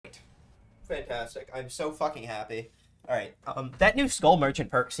fantastic. I'm so fucking happy. Alright, that new Skull Merchant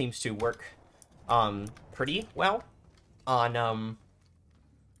perk seems to work, pretty well on,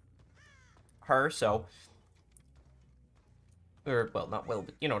 her, so... Or, well, not well,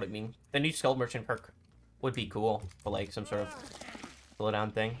 but you know what I mean. The new Skull Merchant perk would be cool for, like, some sort of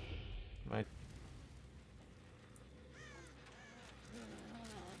slow-down thing. Right.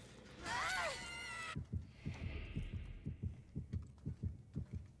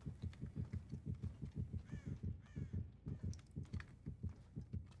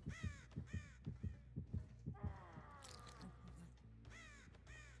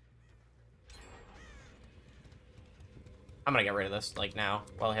 I'm gonna get rid of this, like, now,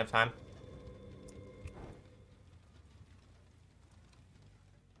 while I have time.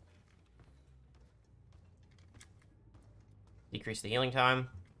 Decrease the healing time.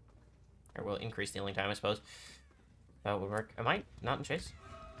 Or will increase the healing time, I suppose. That would work. Am I not in chase?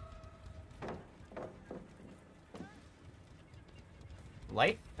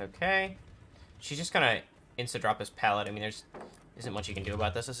 Light? Okay. She's just gonna insta-drop this pallet. I mean, there's isn't much you can do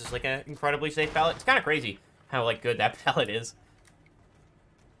about this. This is, like, an incredibly safe pallet. It's kind of crazy how, like, good that pallet is.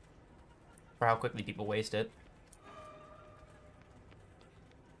 For how quickly people waste it.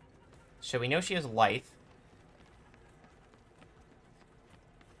 So we know she has Lithe.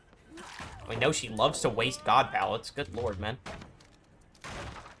 We know she loves to waste God pallets. Good lord, man.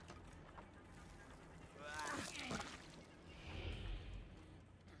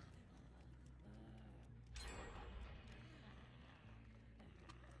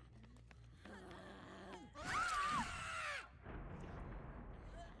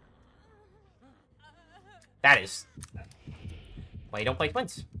 That is why you don't play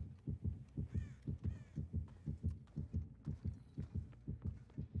twins.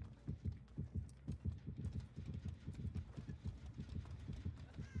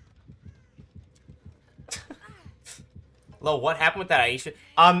 Lo, what happened with that Aisha?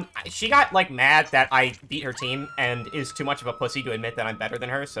 She got, like, mad that I beat her team and is too much of a pussy to admit that I'm better than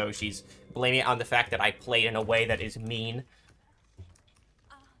her, so she's blaming it on the fact that I played in a way that is mean.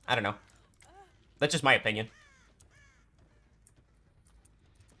 I don't know. That's just my opinion.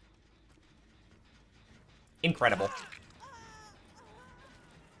 Incredible.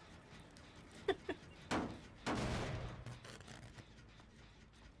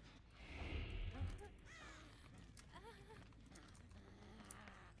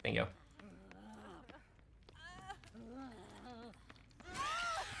 Bingo.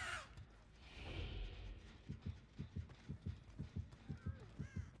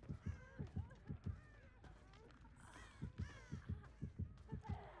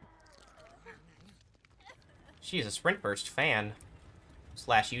 She is a Sprint Burst fan.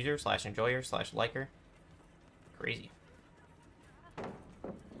 Slash user, slash enjoyer, slash liker. Crazy.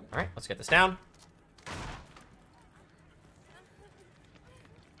 Alright, let's get this down.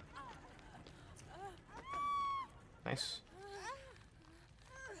 Nice.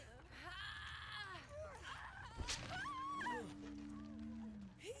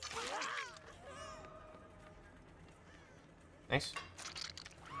 Nice.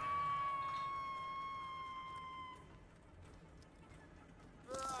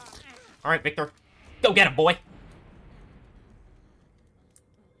 Alright, Victor. Go get him, boy!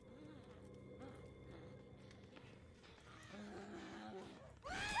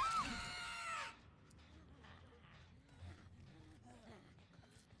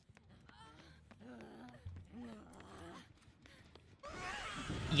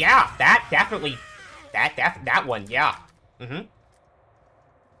 Yeah, that definitely... That one, yeah. Mm-hmm.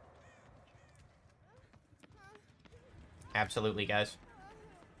 Absolutely, guys.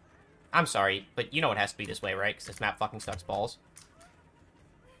 I'm sorry, but you know it has to be this way, right? Because this map fucking sucks balls.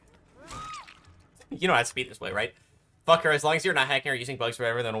 You know it has to be this way, right? Fuck her, as long as you're not hacking or using bugs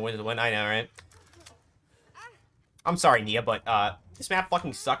forever, then we'll win the win. I know, right? I'm sorry, Nia, but, this map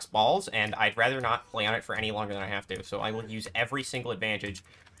fucking sucks balls, and I'd rather not play on it for any longer than I have to, so I will use every single advantage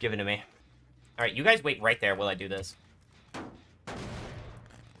given to me. Alright, you guys wait right there while I do this. Now,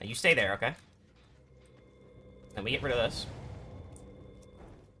 you stay there, okay? Then we get rid of this.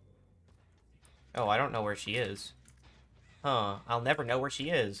 Oh, I don't know where she is. Huh, I'll never know where she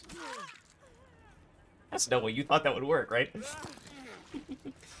is. That's no way you thought that would work, right?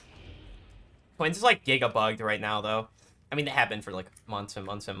 Twins is, like, giga-bugged right now, though. I mean, they have been for, like, months and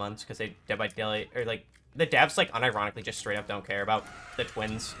months and months, because they, Dead by Daylight, or, like, the devs, like, unironically just straight up don't care about the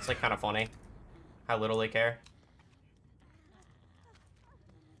twins. It's, like, kind of funny how little they care.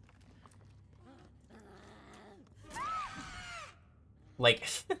 Like...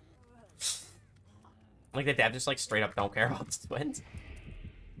 Like, the devs just, like, straight up don't care about the twins.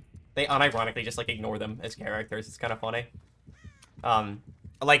 they unironically just, like, ignore them as characters. It's kind of funny.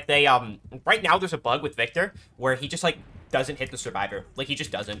 Like, they, right now there's a bug with Victor where he just, like, doesn't hit the survivor. Like, he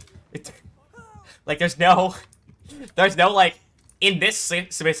just doesn't. Like, there's no, like, in this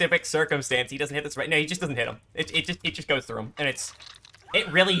specific circumstance, he doesn't hit the survivor. No, he just doesn't hit him. It just goes through him. And it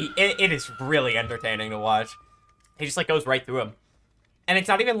is really entertaining to watch. He just, like, goes right through him. And it's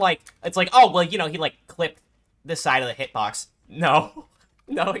not even like, it's like, oh, well, you know, he, like, clipped this side of the hitbox. No.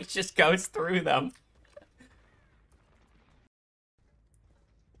 No, he just goes through them.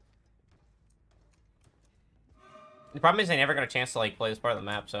 The problem is I never got a chance to, like, play this part of the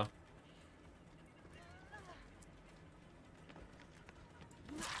map, so...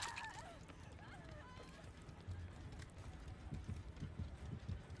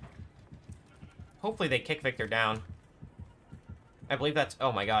 Hopefully they kick Victor down. I believe that's...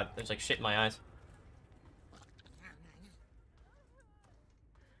 Oh my god, there's, like, shit in my eyes.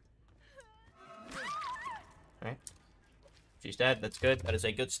 Alright. She's dead, that's good. That is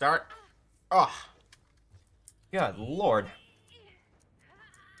a good start. Oh. Good lord.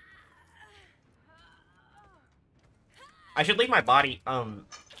 I should leave my body,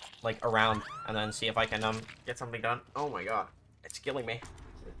 like, around, and then see if I can, get something done. Oh my god. It's killing me.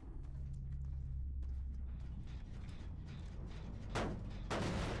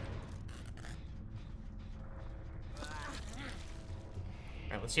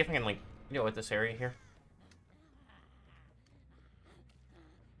 Alright, let's see if I can, like, deal with this area here.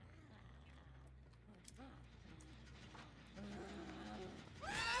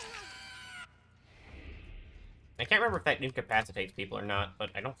 I can't remember if that incapacitates people or not, but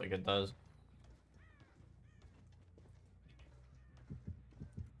I don't think it does.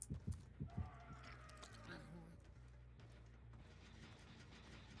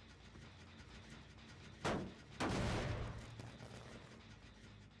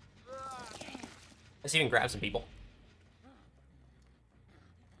 Let's even grab some people.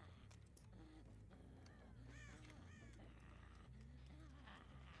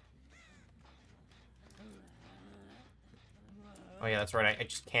 Oh yeah, that's right, I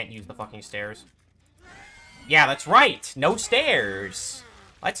just can't use the fucking stairs. Yeah, that's right! No stairs!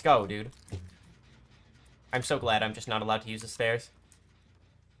 Let's go, dude. I'm so glad I'm just not allowed to use the stairs.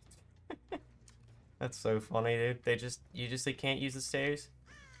 That's so funny, dude. They can't use the stairs.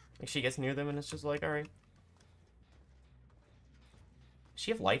 Like, she gets near them and it's just like, alright. Does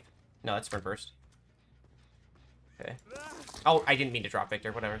she have life? No, that's sprint burst. Okay. Oh, I didn't mean to drop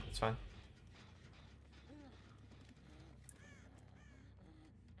Victor. Whatever, it's fine.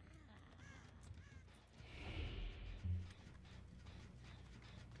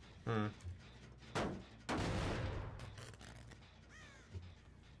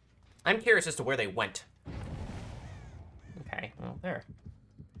 I'm curious as to where they went. Okay, well, there.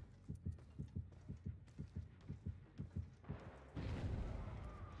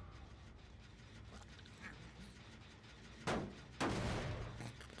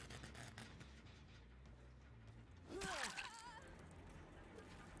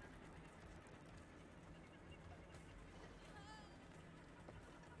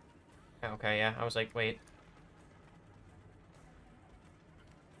 Okay, yeah, I was like, wait.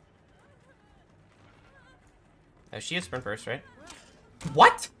 Oh, she is sprint burst, right?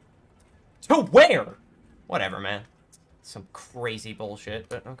 What? To where? Whatever, man. Some crazy bullshit,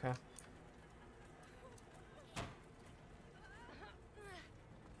 but okay.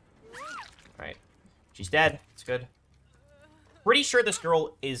 Alright. She's dead. It's good. Pretty sure this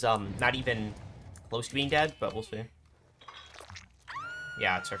girl is, not even close to being dead, but we'll see.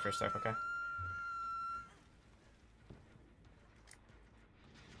 Yeah, it's her first step, okay.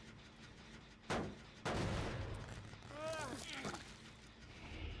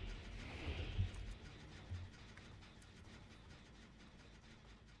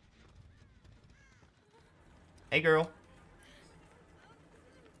 Hey, girl.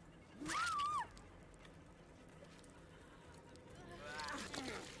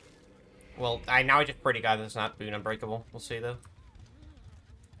 Well, now I just pray to God that it's not Boon Unbreakable. We'll see, though.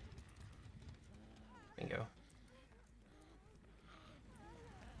 Bingo.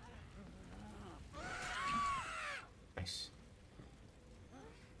 Nice.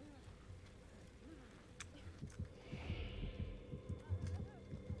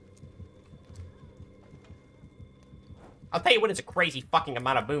 I'll tell you what, it's a crazy fucking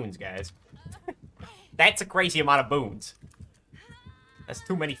amount of boons, guys. That's a crazy amount of boons. That's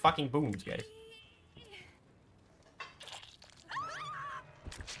too many fucking boons, guys.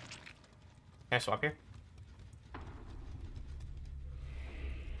 Can I swap here?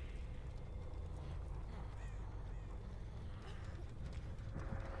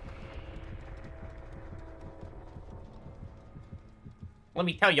 Let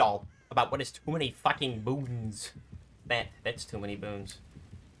me tell y'all about what is too many fucking boons. That's too many boons.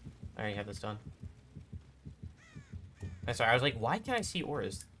 I already have this done. I'm sorry, I was like, why can't I see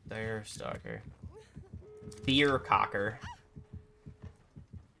auras? There, Stalker. Fear Cocker.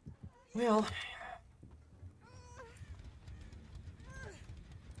 Well...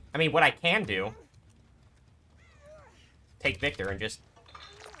 I mean, what I can do... Take Victor and just...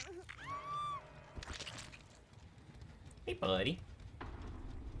 Hey, buddy.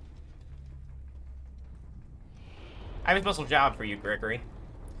 I have a special job for you, Gregory.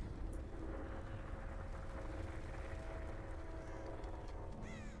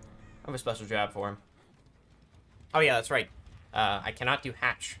 I have a special job for him. Oh yeah, that's right. I cannot do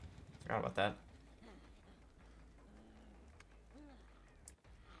hatch. Forgot about that.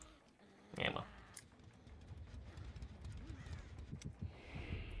 Yeah, well.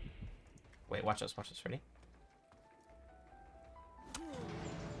 Wait, watch this, ready?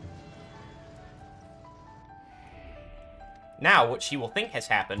 Now, what she will think has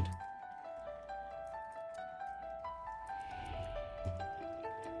happened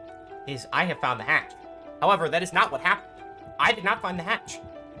is I have found the hatch. However, that is not what happened. I did not find the hatch.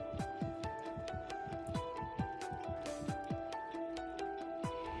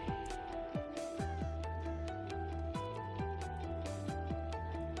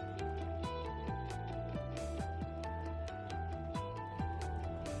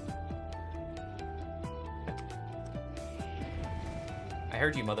 I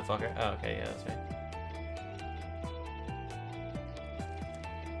heard you, motherfucker. Oh, okay, yeah, that's right.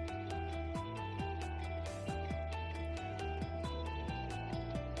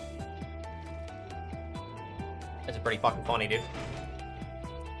 That's pretty fucking funny, dude.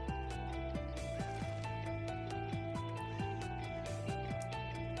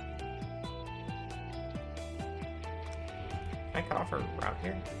 Can I cut off her route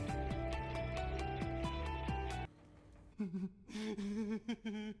here?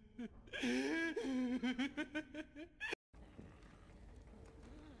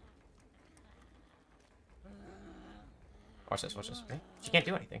 Watch this, okay? She can't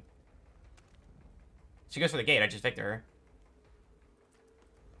do anything. She goes for the gate, I just Victor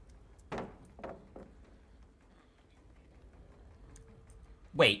her.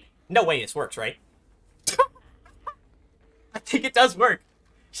 Wait. No way this works, right? I think it does work.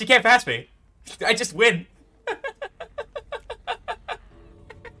 She can't pass me. I just win.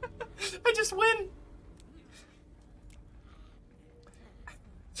 I just win.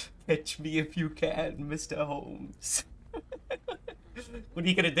 Catch me if you can, Mr. Holmes. What are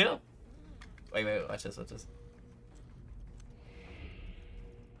you gonna do? Wait, watch this.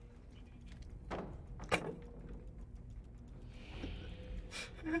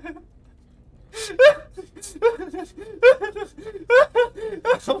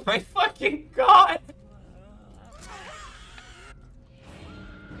 Oh my fucking god!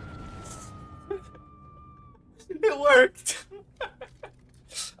 It worked!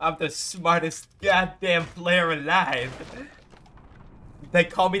 I'm the smartest goddamn player alive. They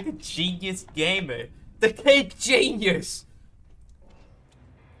call me the Genius Gamer. The Cake Genius!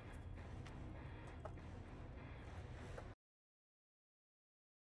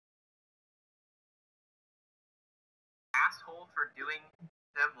 Asshole for doing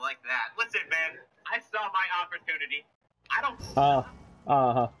them like that. Listen, man, I saw my opportunity. I don't stop.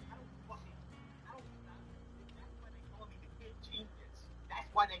 That's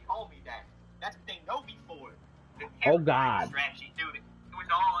why they call me that. That's what they know me for. Oh God. Strategy, dude. It was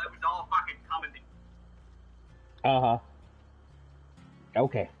all fucking coming.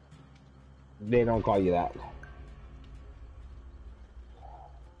 Okay. They don't call you that.